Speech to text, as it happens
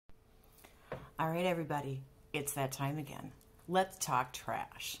All right, everybody, it's that time again. Let's talk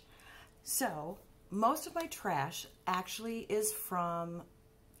trash. So, most of my trash actually is from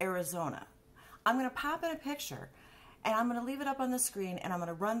Arizona. I'm going to pop in a picture and I'm going to leave it up on the screen and I'm going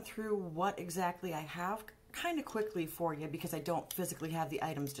to run through what exactly I have kind of quickly for you because I don't physically have the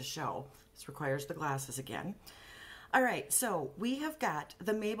items to show. This requires the glasses again. All right, so we have got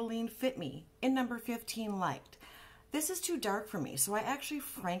the Maybelline Fit Me in number 15 Light. This is too dark for me, so I actually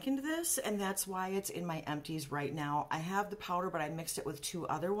frankened this, and that's why it's in my empties right now. I have the powder, but I mixed it with two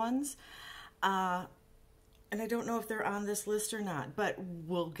other ones. And I don't know if they're on this list or not, but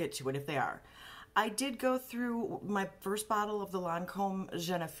we'll get to it if they are. I did go through my first bottle of the Lancome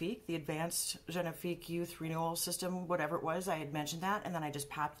Genifique, the Advanced Genifique Youth Renewal System, whatever it was. I had mentioned that, and then I just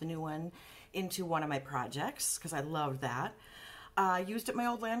popped the new one into one of my projects because I loved that. Used up my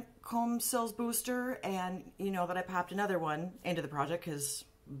old Lancome Sills Booster, and you know that I popped another one into the project because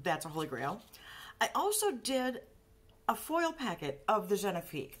that's a holy grail. I also did a foil packet of the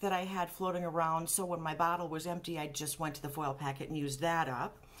Genifique that I had floating around, so when my bottle was empty, I just went to the foil packet and used that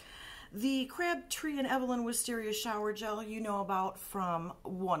up. The Crabtree and Evelyn Wisteria Shower Gel you know about from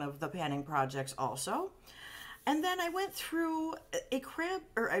one of the panning projects also. And then I went through a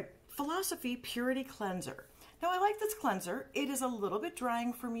Philosophy Purity Cleanser. Now, I like this cleanser. It is a little bit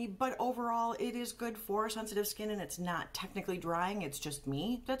drying for me, but overall it is good for sensitive skin, and it's not technically drying. It's just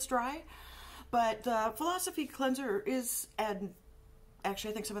me that's dry. But the Philosophy Cleanser is, and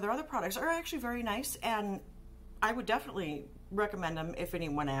actually I think some of their other products are actually very nice, and I would definitely recommend them if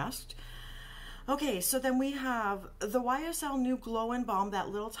anyone asked. Okay, so then we have the YSL New Glow and Balm, that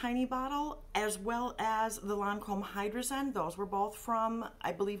little tiny bottle, as well as the Lancome Hydrazine. Those were both from,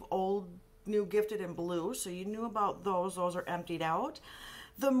 I believe, Old New Gifted in Blue, so you knew about those. Those are emptied out.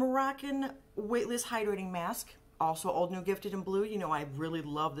 The Moroccan Weightless Hydrating Mask, also Old New Gifted in Blue. You know, I really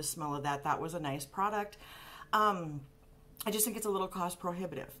love the smell of that. That was a nice product. I just think it's a little cost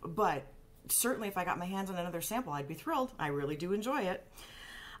prohibitive, but certainly if I got my hands on another sample, I'd be thrilled. I really do enjoy it.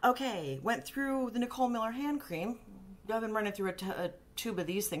 Okay, went through the Nicole Miller hand cream. I've been running through a tube of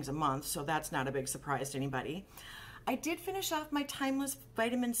these things a month, so that's not a big surprise to anybody. I did finish off my Timeless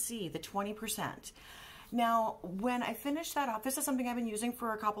Vitamin C, the 20%. Now, when I finished that off, this is something I've been using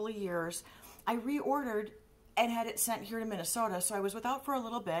for a couple of years. I reordered and had it sent here to Minnesota, so I was without for a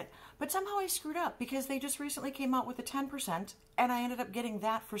little bit, but somehow I screwed up because they just recently came out with the 10%, and I ended up getting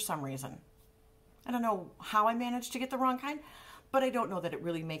that for some reason. I don't know how I managed to get the wrong kind, but I don't know that it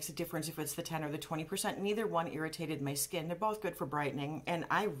really makes a difference if it's the 10 or the 20%. Neither one irritated my skin. They're both good for brightening, and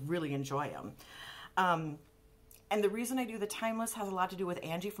I really enjoy them. And the reason I do the Timeless has a lot to do with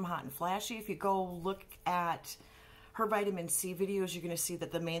Angie from Hot and Flashy. If you go look at her vitamin C videos, you're going to see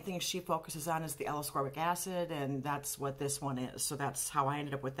that the main thing she focuses on is the L-ascorbic acid, and that's what this one is. So that's how I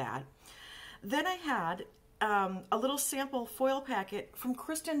ended up with that. Then I had a little sample foil packet from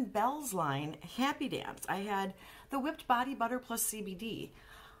Kristen Bell's line, Happy Dance. I had the Whipped Body Butter plus CBD.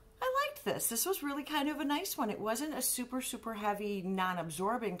 I liked this. This was really kind of a nice one. It wasn't a super, super heavy,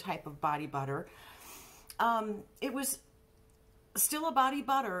 non-absorbing type of body butter. It was still a body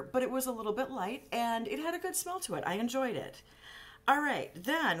butter, but it was a little bit light, and it had a good smell to it. I enjoyed it. All right,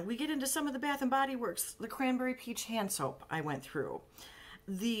 then we get into some of the Bath & Body Works. The Cranberry Peach Hand Soap I went through.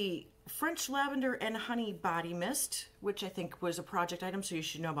 The French Lavender and Honey Body Mist, which I think was a project item, so you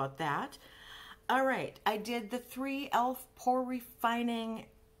should know about that. All right, I did the 3 e.l.f. Pore Refining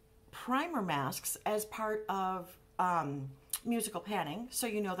Primer Masks as part of musical panning, so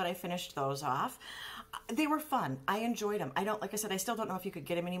you know that I finished those off. They were fun. I enjoyed them. Like I said, I still don't know if you could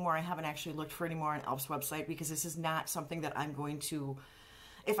get them anymore. I haven't actually looked for any more on e.l.f.'s website because this is not something that I'm going to,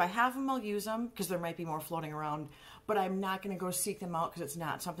 if I have them, I'll use them because there might be more floating around, but I'm not going to go seek them out because it's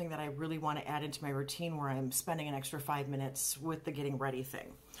not something that I really want to add into my routine where I'm spending an extra 5 minutes with the getting ready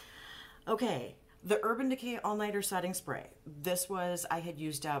thing. Okay, the Urban Decay All-Nighter Setting Spray. This was, I had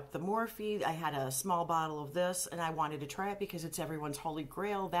used up the Morphe. I had a small bottle of this, and I wanted to try it because it's everyone's holy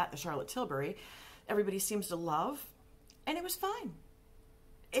grail, that the Charlotte Tilbury. Everybody seems to love, and it was fine.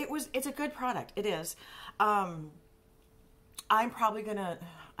 It's a good product. It is. I'm probably going to,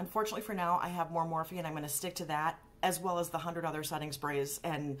 unfortunately for now, I have more Morphe, and I'm going to stick to that, as well as the 100 other setting sprays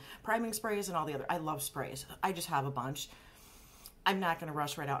and priming sprays and all the other. I love sprays. I just have a bunch. I'm not going to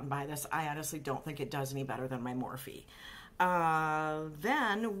rush right out and buy this. I honestly don't think it does any better than my Morphe.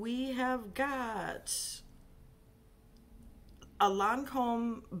 Then we have got a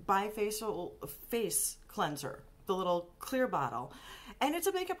Lancome Bifacial Face Cleanser, the little clear bottle. And it's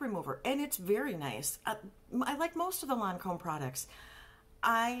a makeup remover, and it's very nice. I like most of the Lancome products.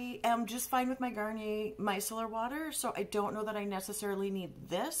 I am just fine with my Garnier micellar water, so I don't know that I necessarily need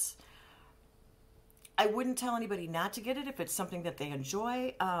this. I wouldn't tell anybody not to get it if it's something that they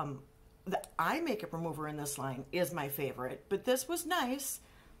enjoy. The eye makeup remover in this line is my favorite, but this was nice.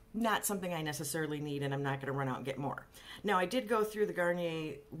 Not something I necessarily need, and I'm not going to run out and get more. Now, I did go through the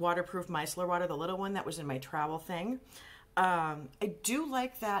Garnier Waterproof Micellar Water, the little one that was in my travel thing. I do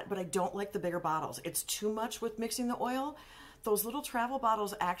like that, but I don't like the bigger bottles. It's too much with mixing the oil. Those little travel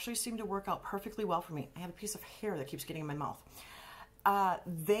bottles actually seem to work out perfectly well for me. I have a piece of hair that keeps getting in my mouth.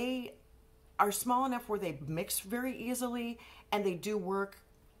 They are small enough where they mix very easily, and they do work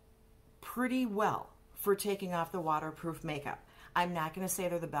pretty well for taking off the waterproof makeup. I'm not going to say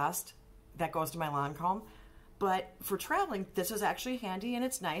they're the best. That goes to my Lancome. But for traveling, this is actually handy and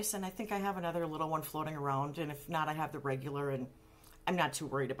it's nice. And I think I have another little one floating around. And if not, I have the regular and I'm not too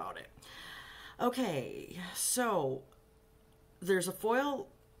worried about it. Okay, so there's a foil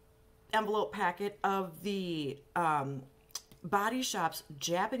envelope packet of the Body Shop's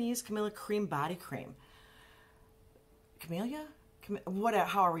Japanese Camellia Cream Body Cream. Camellia?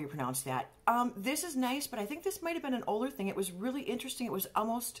 However you pronounce that. This is nice, but I think this might have been an older thing. It was really interesting. It was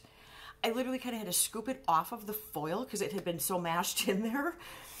almost, I literally kind of had to scoop it off of the foil because it had been so mashed in there.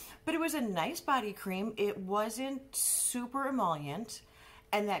 But it was a nice body cream. It wasn't super emollient,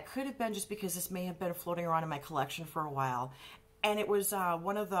 and that could have been just because this may have been floating around in my collection for a while. And it was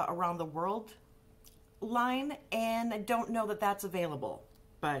one of the Around the World line, and I don't know that that's available,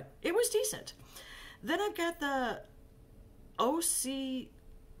 but it was decent. Then I've got the OC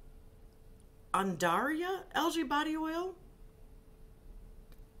Undaria algae body oil.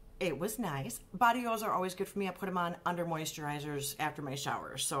 It was nice. Body oils are always good for me. I put them on under moisturizers after my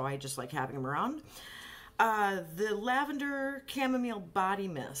shower, so I just like having them around. The lavender chamomile body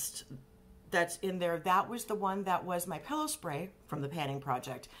mist that's in there, that was the one that was my pillow spray from the Panning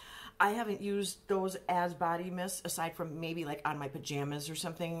Project. I haven't used those as body mists aside from maybe like on my pajamas or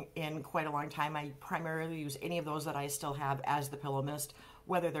something in quite a long time. I primarily use any of those that I still have as the pillow mist,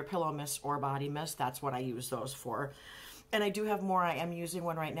 whether they're pillow mist or body mist. That's what I use those for. And I do have more. I am using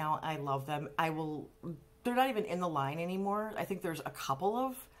one right now. I love them. They're not even in the line anymore. I think there's a couple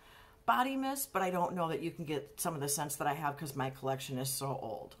of body mists, but I don't know that you can get some of the scents that I have because my collection is so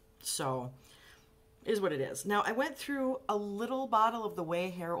old. So is what it is. Now, I went through a little bottle of the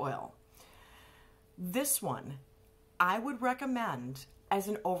Way hair oil. This one, I would recommend as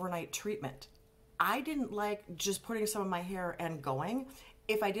an overnight treatment. I didn't like just putting some of my hair and going.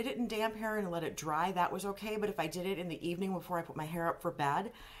 If I did it in damp hair and let it dry, that was okay. But if I did it in the evening before I put my hair up for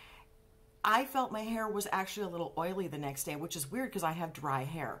bed, I felt my hair was actually a little oily the next day, which is weird because I have dry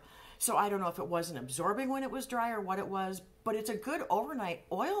hair. So I don't know if it wasn't absorbing when it was dry or what it was, but it's a good overnight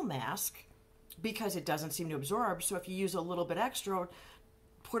oil mask because it doesn't seem to absorb. So if you use a little bit extra,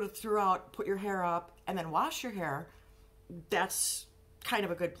 put it throughout, put your hair up, and then wash your hair, that's kind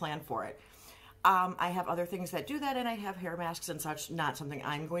of a good plan for it. I have other things that do that, and I have hair masks and such, not something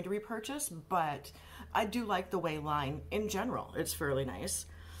I'm going to repurchase, but I do like the Way line in general. It's fairly nice.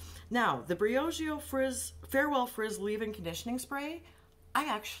 Now, the Briogeo Farewell Frizz Leave-In Conditioning Spray, I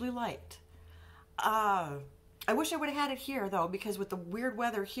actually liked. I wish I would have had it here, though, because with the weird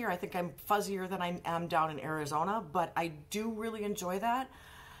weather here, I think I'm fuzzier than I am down in Arizona, but I do really enjoy that.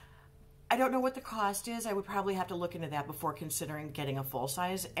 I don't know what the cost is. I would probably have to look into that before considering getting a full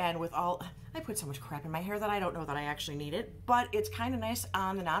size. And with all, I put so much crap in my hair that I don't know that I actually need it, but it's kind of nice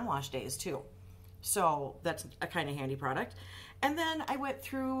on the non-wash days, too. So that's a kind of handy product. And then I went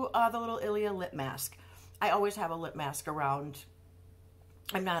through the little Ilia lip mask. I always have a lip mask around.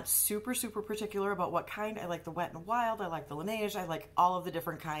 I'm not super particular about what kind. I like the Wet n Wild. I like the Laneige. I like all of the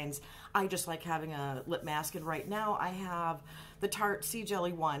different kinds. I just like having a lip mask. And right now I have the Tarte Sea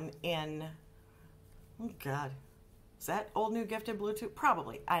Jelly one in, oh God, is that Old New Gifted Bluetooth?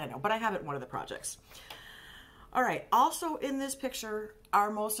 Probably. I don't know. But I have it in one of the projects. All right. Also in this picture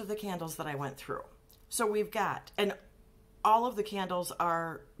are most of the candles that I went through. So we've got, and all of the candles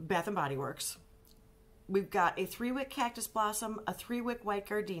are Bath & Body Works. We've got a 3-wick cactus blossom, a 3-wick white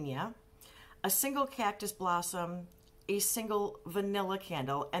gardenia, a single cactus blossom, a single vanilla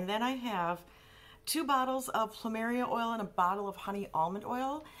candle, and then I have 2 bottles of plumeria oil and a bottle of honey almond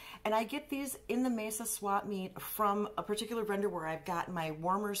oil. And I get these in the Mesa swap meet from a particular vendor where I've gotten my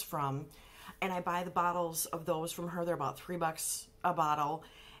warmers from, and I buy the bottles of those from her. They're about $3 a bottle,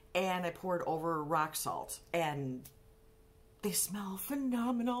 and I pour it over rock salt, and they smell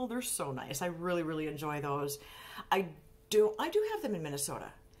phenomenal. They're so nice. I really enjoy those. I do have them in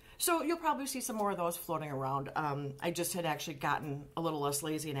Minnesota. So you'll probably see some more of those floating around. I just had actually gotten a little less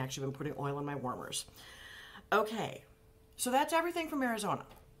lazy and actually been putting oil in my warmers. Okay, so that's everything from Arizona.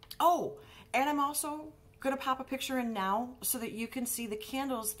 Oh, and I'm also going to pop a picture in now so that you can see the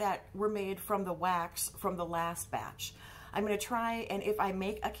candles that were made from the wax from the last batch. I'm going to try, and if I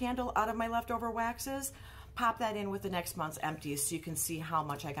make a candle out of my leftover waxes, pop that in with the next month's empties so you can see how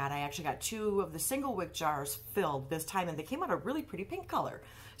much I got. I actually got 2 of the single wick jars filled this time, and they came out a really pretty pink color.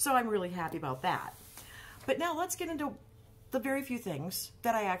 So I'm really happy about that. But now let's get into the very few things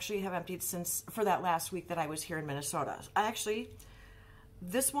that I actually have emptied since for that last week that I was here in Minnesota.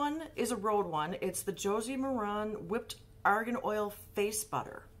 This one is a road one. It's the Josie Maran Whipped Argan Oil Face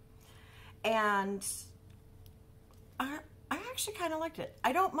Butter. And I actually kind of liked it.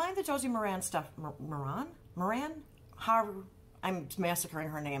 I don't mind the Josie Maran stuff. Moran? However, I'm massacring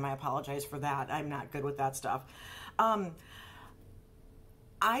her name. I apologize for that. I'm not good with that stuff. I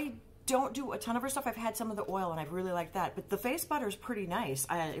don't do a ton of her stuff. I've had some of the oil and I've really liked that. But the face butter is pretty nice.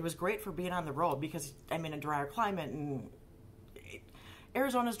 It was great for being on the road because I'm in a drier climate and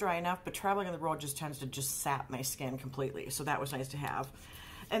Arizona's dry enough, but traveling on the road just tends to just sap my skin completely. So that was nice to have.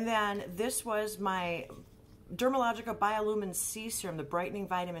 And then this was my Dermalogica Biolumin C Serum, the brightening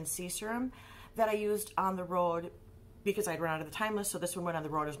vitamin C serum that I used on the road because I'd run out of the Timeless. So this one went on the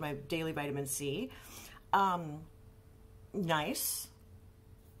road as my daily vitamin C. Nice.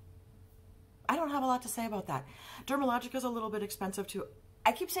 I don't have a lot to say about that. Dermalogica is a little bit expensive too.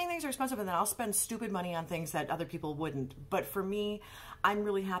 I keep saying things are expensive and then I'll spend stupid money on things that other people wouldn't. But for me, I'm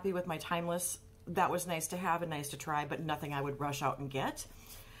really happy with my Timeless. That was nice to have and nice to try, but nothing I would rush out and get.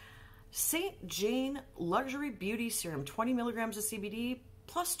 St. Jane Luxury Beauty Serum, 20 milligrams of CBD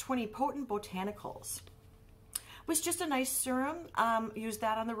plus 20 potent botanicals. Was just a nice serum. Used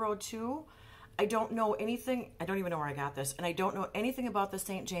that on the road too. I don't know anything. I don't even know where I got this. And I don't know anything about the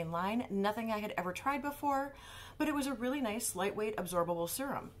St. Jane line. Nothing I had ever tried before. But it was a really nice, lightweight, absorbable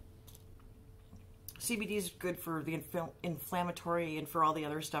serum. CBD is good for the inflammatory and for all the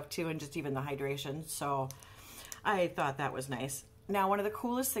other stuff too, and just even the hydration. So I thought that was nice. Now, one of the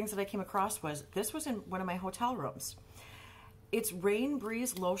coolest things that I came across was, this was in one of my hotel rooms. It's Rain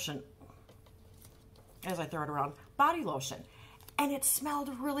Breeze Lotion, as I throw it around, body lotion. And it smelled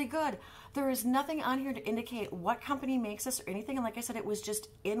really good. There is nothing on here to indicate what company makes this or anything. And like I said, it was just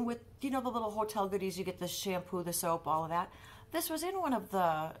in with, you know, the little hotel goodies. You get the shampoo, the soap, all of that. This was in one of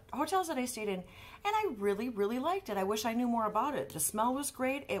the hotels that I stayed in. And I really, really liked it. I wish I knew more about it. The smell was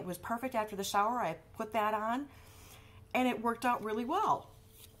great. It was perfect after the shower. I put that on. And it worked out really well.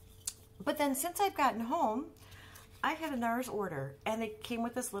 But then since I've gotten home, I had a NARS order. And it came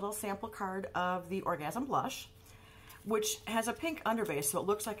with this little sample card of the Orgasm Blush, which has a pink underbase, so it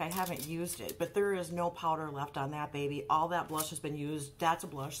looks like I haven't used it, but there is no powder left on that baby. All that blush has been used. That's a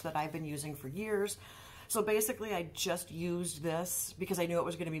blush that I've been using for years. So basically, I just used this because I knew it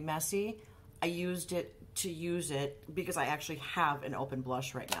was going to be messy. I used it to use it because I actually have an open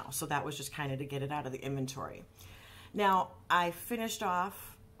blush right now. So that was just kind of to get it out of the inventory. Now, I finished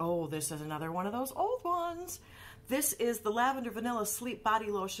off, oh, this is another one of those old ones. This is the Lavender Vanilla Sleep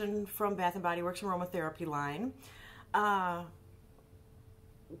Body Lotion from Bath & Body Works Aromatherapy line.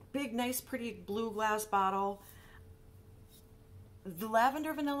 Big, nice, pretty blue glass bottle. The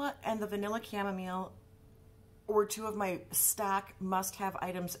lavender vanilla and the vanilla chamomile were 2 of my stock must-have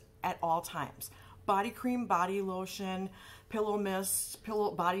items at all times. Body cream, body lotion, pillow mist,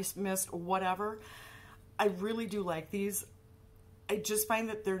 body mist, whatever. I really do like these. I just find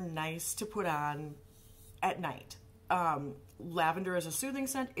that they're nice to put on at night. Lavender is a soothing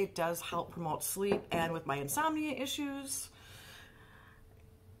scent. It does help promote sleep, and with my insomnia issues,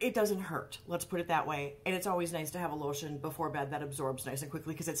 it doesn't hurt. Let's put it that way. And it's always nice to have a lotion before bed that absorbs nice and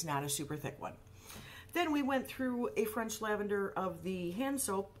quickly because it's not a super thick one. Then we went through a French lavender of the hand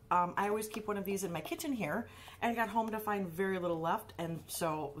soap. I always keep one of these in my kitchen here, and got home to find very little left, and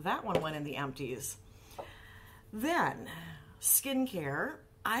so that one went in the empties. Then, skincare.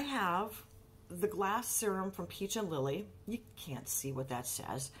 I have the glass serum from Peach and Lily. You can't see what that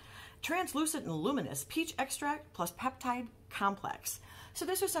says. Translucent and luminous peach extract plus peptide complex. So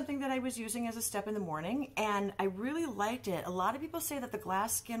this was something that I was using as a step in the morning, and I really liked it. A lot of people say that the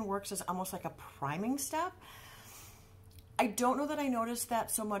glass skin works as almost like a priming step. I don't know that I noticed that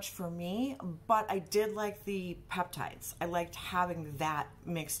so much for me, but I did like the peptides. I liked having that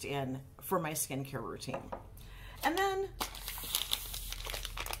mixed in for my skincare routine. And then,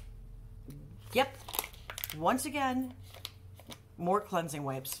 yep, once again, more cleansing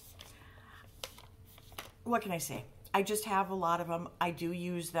wipes. What can I say? I just have a lot of them. I do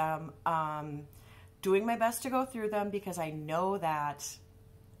use them. Doing my best to go through them because I know that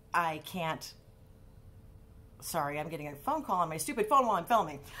I can't. Sorry, I'm getting a phone call on my stupid phone while I'm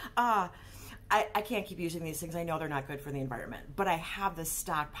filming. I can't keep using these things. I know they're not good for the environment, but I have this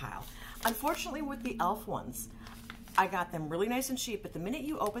stockpile. Unfortunately, with the e.l.f. ones, I got them really nice and cheap, but the minute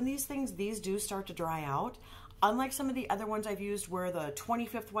you open these things, these do start to dry out. Unlike some of the other ones I've used where the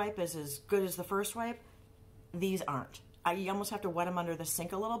 25th wipe is as good as the first wipe, these aren't. You almost have to wet them under the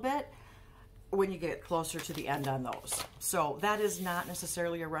sink a little bit when you get closer to the end on those. So that is not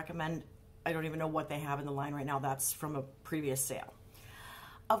necessarily a recommend. I don't even know what they have in the line right now. That's from a previous sale.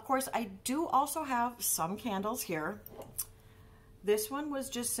 Of course, I do also have some candles here. This one was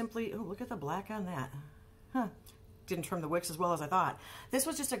just simply, oh, look at the black on that. Huh. Didn't trim the wicks as well as I thought. This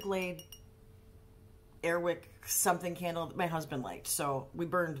was just a Glade Airwick something candle that my husband liked. So we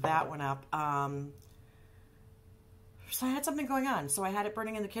burned that one up. So I had something going on. So I had it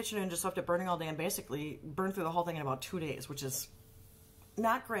burning in the kitchen and just left it burning all day and basically burned through the whole thing in about 2 days, which is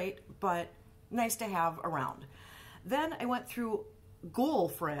not great, but nice to have around. Then I went through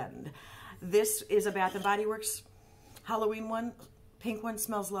Girlfriend. This is a Bath & Body Works Halloween one. Pink one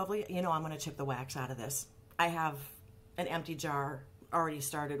smells lovely. You know I'm going to chip the wax out of this. I have an empty jar already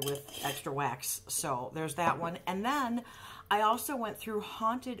started with extra wax. So there's that one. And then I also went through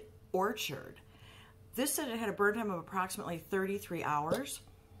Haunted Orchard. This said it had a burn time of approximately 33 hours.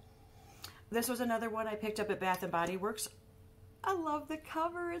 This was another one I picked up at Bath & Body Works. I love the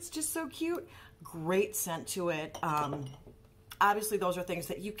cover. It's just so cute. Great scent to it. Obviously, those are things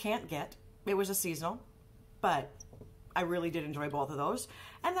that you can't get. It was a seasonal, but I really did enjoy both of those.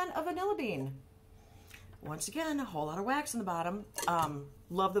 And then a vanilla bean. Once again, a whole lot of wax in the bottom.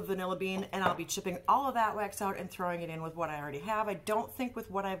 Love the vanilla bean, and I'll be chipping all of that wax out and throwing it in with what I already have. I don't think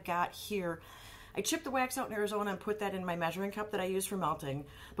with what I've got here, I chipped the wax out in Arizona and put that in my measuring cup that I use for melting.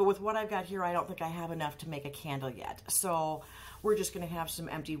 But with what I've got here, I don't think I have enough to make a candle yet. So we're just going to have some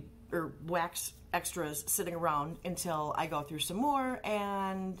empty or wax extras sitting around until I go through some more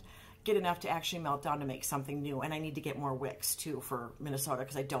and get enough to actually melt down to make something new. And I need to get more wicks too for Minnesota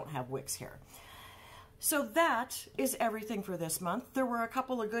because I don't have wicks here. So that is everything for this month. There were a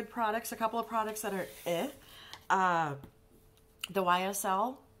couple of good products, a couple of products that are The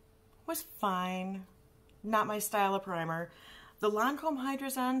YSL was fine. Not my style of primer. The Lancome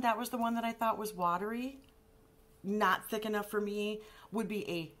Hydrazine, that was the one that I thought was watery. Not thick enough for me. Would be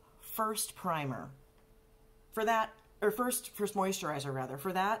a first primer. For that, or first moisturizer rather.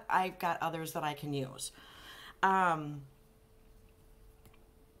 For that, I've got others that I can use. Yeah,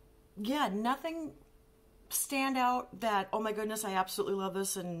 nothing stand out that, oh my goodness, I absolutely love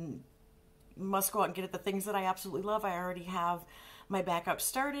this and must go out and get it. The things that I absolutely love, I already have my backup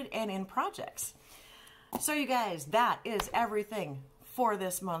started and in projects. So you guys, that is everything for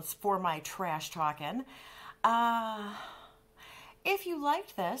this month for my trash talking. If you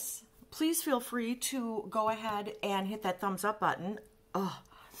liked this, please feel free to go ahead and hit that thumbs up button.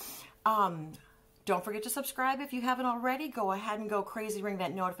 Don't forget to subscribe if you haven't already. Go ahead and go crazy, ring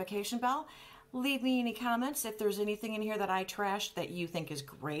that notification bell. Leave me any comments if there's anything in here that I trashed that you think is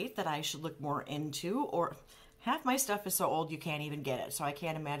great that I should look more into, or half my stuff is so old you can't even get it, so I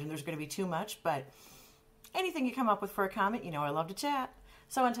can't imagine there's going to be too much, but anything you come up with for a comment, you know I love to chat.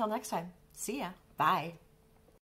 So until next time, see ya. Bye.